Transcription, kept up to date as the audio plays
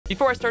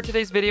Before I start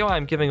today's video,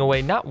 I'm giving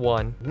away not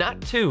one, not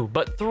two,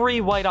 but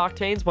 3 white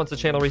octanes once the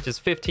channel reaches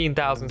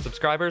 15,000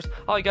 subscribers.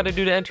 All you gotta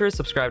do to enter is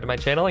subscribe to my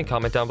channel and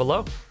comment down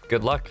below.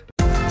 Good luck.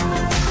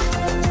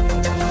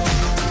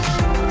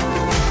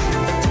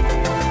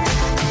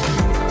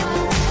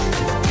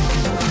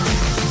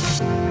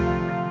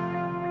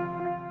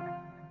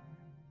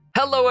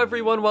 Hello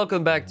everyone,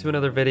 welcome back to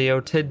another video.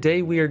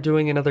 Today we are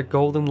doing another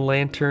Golden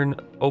Lantern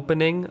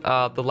opening.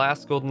 The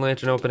last Golden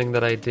Lantern opening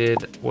that I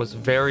did was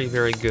very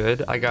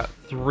good. I got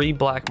 3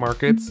 black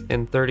markets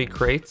in 30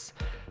 crates.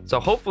 So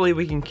hopefully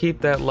we can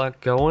keep that luck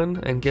going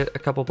and get a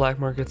couple black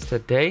markets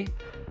today.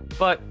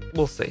 But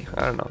we'll see.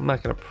 I don't know. I'm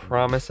not going to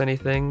promise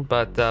anything.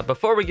 But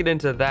before we get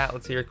into that,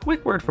 let's hear a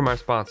quick word from our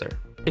sponsor.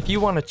 If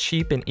you want a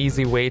cheap and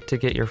easy way to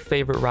get your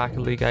favorite Rocket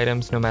League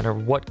items no matter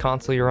what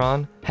console you're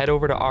on, head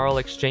over to RL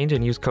Exchange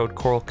and use code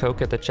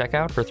CoralCoke at the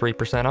checkout for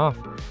 3% off.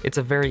 It's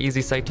a very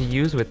easy site to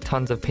use with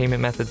tons of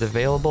payment methods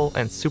available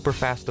and super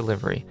fast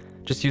delivery.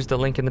 Just use the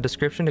link in the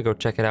description to go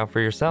check it out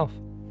for yourself.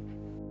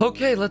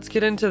 Okay, let's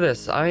get into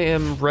this. I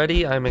am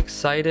ready. I'm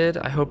excited.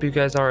 I hope you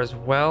guys are as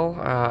well.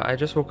 I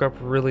just woke up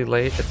really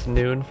late. It's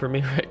noon for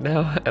me right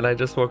now, and I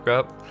just woke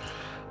up.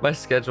 My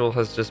schedule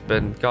has just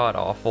been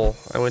god-awful.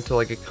 I went to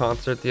like a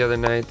concert the other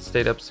night,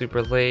 stayed up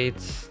super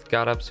late,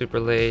 got up super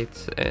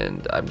late,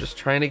 and I'm just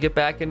trying to get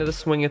back into the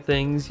swing of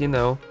things, you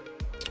know.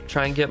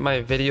 Try and get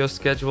my video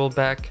schedule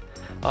back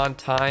on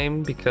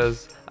time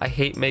because I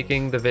hate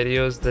making the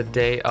videos the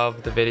day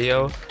of the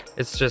video.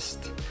 It's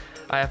just,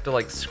 I have to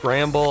like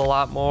scramble a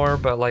lot more,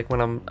 but like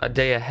when I'm a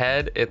day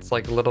ahead, it's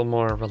like a little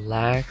more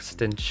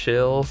relaxed and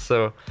chill.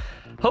 So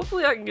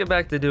hopefully I can get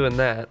back to doing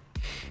that.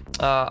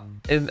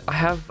 And I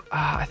have,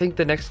 I think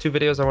the next 2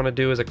 videos I want to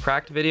do is a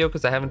cracked video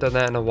because I haven't done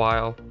that in a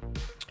while.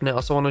 And I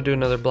also want to do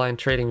another blind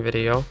trading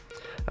video.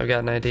 I've got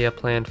an idea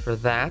planned for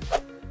that.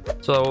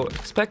 So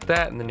expect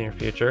that in the near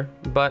future.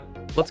 But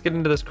let's get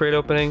into this crate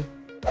opening.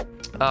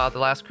 The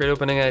last crate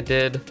opening I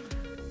did,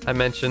 I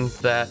mentioned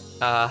that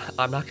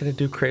I'm not going to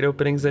do crate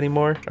openings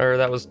anymore. Or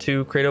that was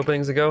 2 crate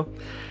openings ago.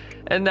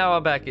 And now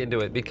I'm back into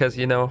it because,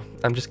 you know,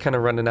 I'm just kind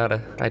of running out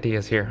of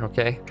ideas here,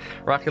 okay?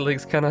 Rocket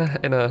League's kind of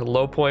in a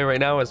low point right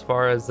now as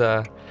far as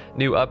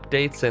new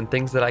updates and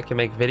things that I can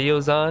make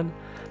videos on.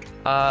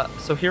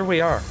 So here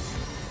we are.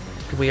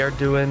 We are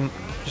doing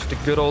just a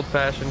good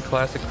old-fashioned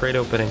classic crate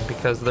opening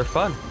because they're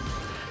fun.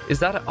 Is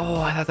that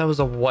oh, I thought that was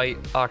a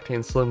white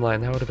Octane Slimline.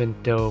 That would have been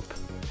dope.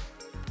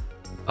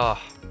 Oh.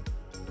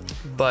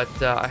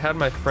 But I had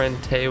my friend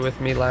Tay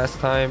with me last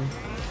time.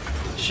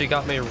 She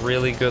got me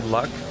really good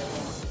luck.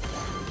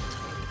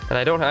 And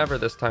I don't have her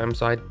this time,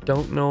 so I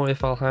don't know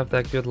if I'll have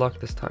that good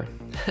luck this time.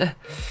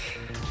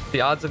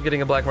 The odds of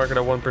getting a black market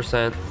are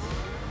 1%.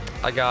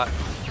 I got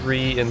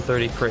 3 in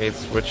 30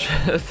 crates, which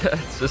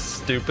that's just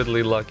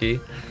stupidly lucky.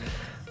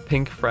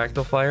 Pink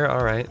Fractal Fire,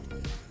 alright.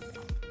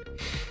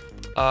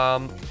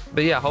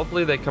 But yeah,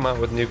 hopefully they come out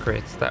with new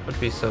crates. That would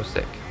be so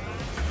sick.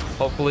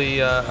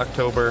 Hopefully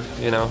October,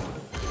 you know.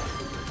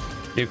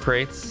 New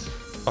crates.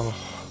 Oh,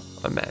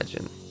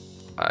 imagine.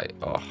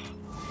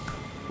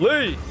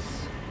 Please!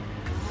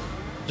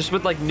 Just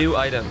with like new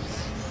items.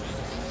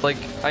 Like,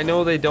 I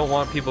know they don't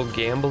want people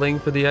gambling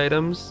for the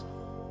items,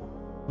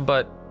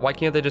 but why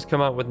can't they just come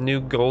out with new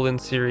Golden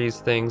Series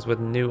things with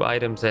new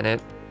items in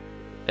it,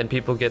 and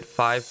people get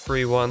 5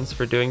 free ones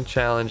for doing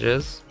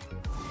challenges,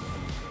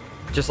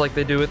 just like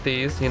they do with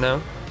these, you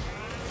know?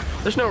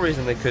 There's no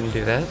reason they couldn't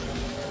do that,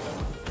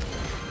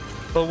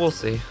 but we'll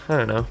see. I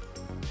don't know.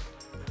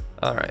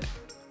 All right,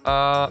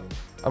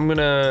 I'm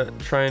gonna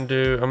try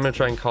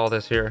and call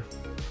this here.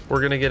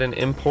 We're gonna get an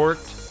import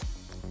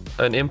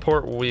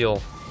wheel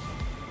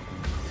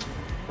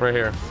right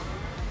here.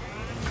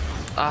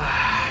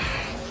 I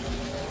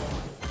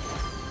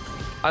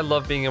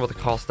love being able to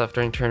call stuff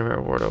during tournament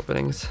reward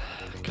openings.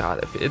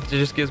 God, it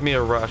just gives me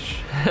a rush.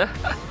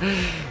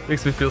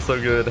 Makes me feel so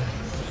good.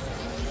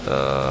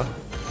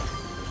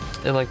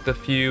 And like the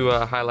few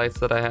highlights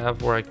that I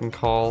have where I can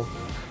call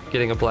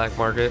getting a black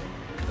market.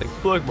 Like,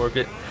 black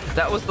market.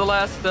 That was the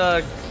last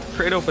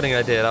crate opening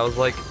I did. I was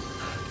like,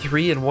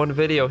 3 in 1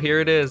 video, here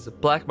it is,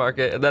 black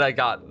market, and then I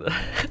got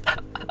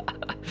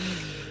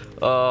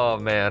oh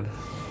man,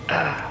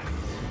 that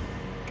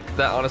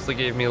honestly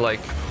gave me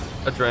like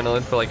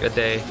adrenaline for like a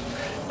day.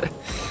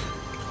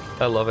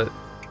 I love it.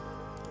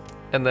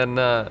 And then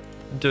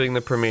doing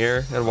the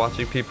premiere and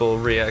watching people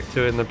react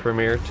to it in the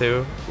premiere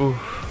too. Ooh,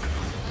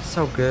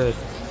 so good,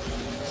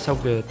 so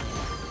good.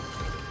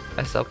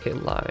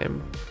 SLK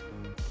Lime.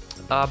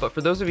 But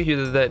for those of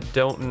you that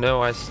don't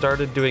know, I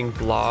started doing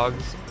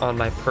vlogs on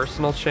my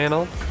personal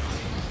channel.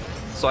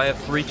 So I have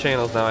 3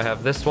 channels now. I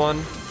have this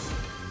one,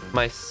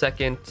 my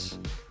second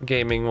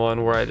gaming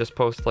one where I just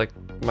post like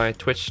my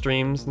Twitch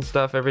streams and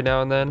stuff every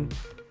now and then.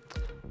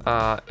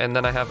 And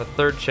then I have a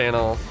 3rd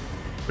channel,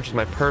 which is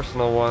my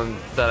personal one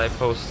that I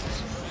post.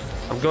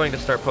 I'm going to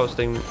start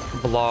posting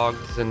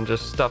vlogs and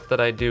just stuff that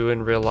I do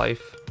in real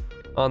life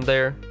on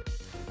there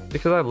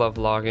because I love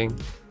vlogging.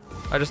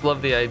 I just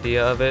love the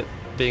idea of it.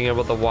 Being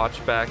able to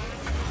watch back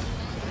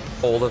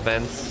old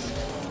events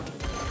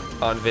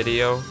on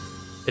video,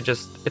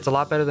 it's a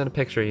lot better than a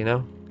picture, you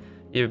know?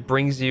 It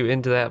brings you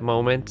into that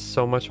moment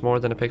so much more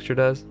than a picture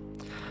does.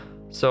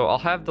 So I'll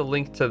have the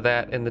link to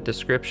that in the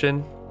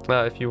description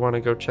if you want to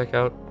go check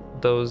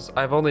out those.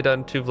 I've only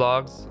done 2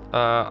 vlogs.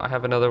 I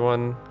have another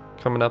one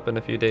coming up in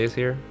a few days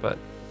here, but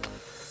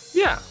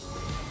yeah,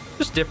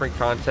 just different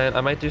content.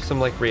 I might do some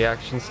like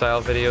reaction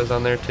style videos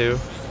on there too,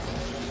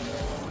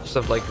 just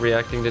of like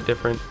reacting to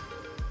different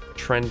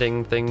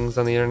trending things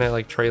on the internet,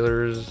 like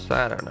trailers,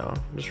 I don't know,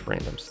 just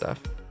random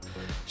stuff.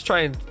 Just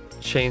try and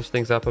change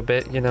things up a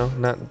bit, you know,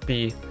 not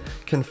be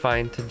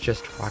confined to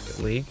just Rocket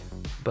League.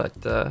 But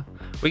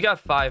we got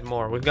 5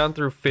 more. We've gone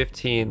through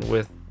 15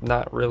 with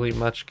not really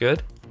much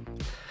good.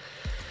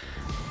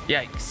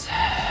 Yikes.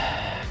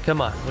 Come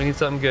on, we need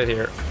something good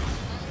here.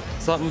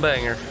 Something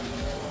banger.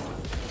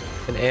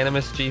 An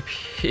Animus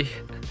GP.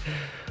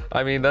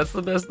 I mean, that's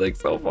the best thing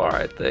so far,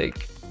 I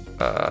think.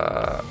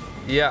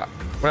 Yeah,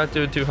 we're not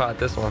doing too hot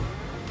this one.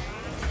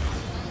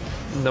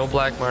 No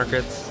black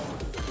markets.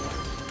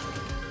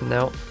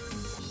 No.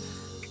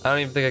 I don't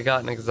even think I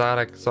got an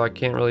exotic, so I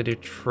can't really do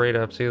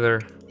trade-ups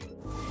either.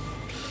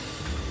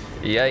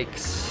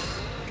 Yikes.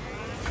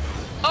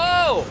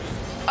 Oh!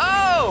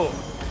 Oh!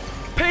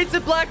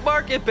 Painted black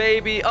market,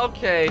 baby!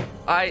 Okay.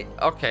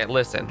 Okay,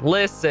 listen.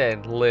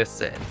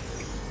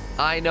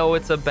 I know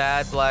it's a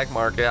bad black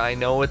market. I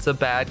know it's a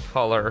bad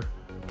color.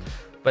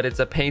 But it's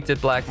a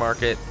painted black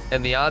market.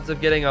 And the odds of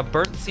getting a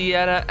burnt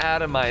sienna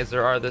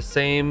atomizer are the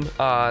same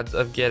odds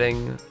of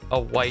getting a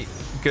white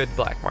good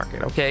black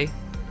market, okay?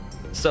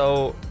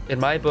 So, in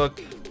my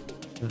book,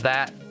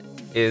 that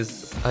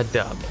is a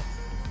dub.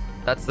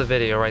 That's the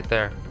video right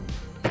there.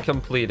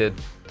 Completed.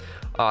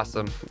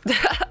 Awesome.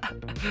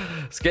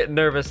 Was getting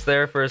nervous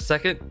there for a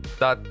second.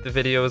 Thought the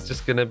video was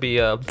just gonna be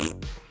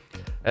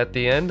at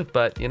the end,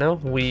 but you know,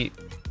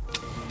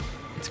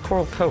 it's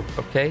CoralCoke,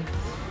 okay?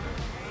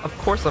 Of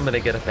course I'm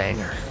gonna get a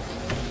banger.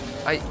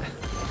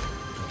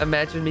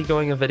 Imagine me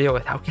going a video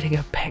without getting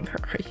a banger.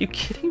 Are you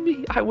kidding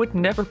me? I would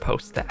never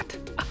post that.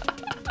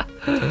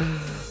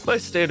 My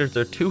standards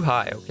are too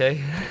high,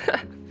 okay?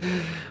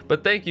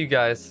 But thank you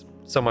guys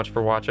so much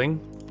for watching.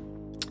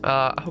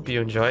 I hope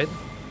you enjoyed.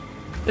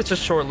 It's a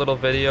short little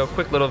video,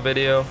 quick little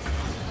video,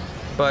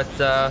 but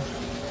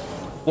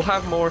we'll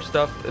have more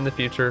stuff in the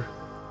future.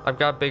 I've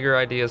got bigger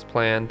ideas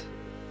planned,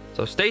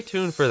 so stay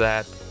tuned for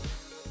that.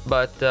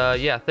 But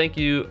yeah, thank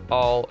you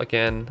all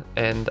again,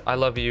 and I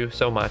love you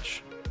so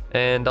much,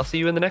 and I'll see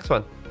you in the next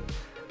one.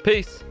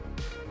 Peace.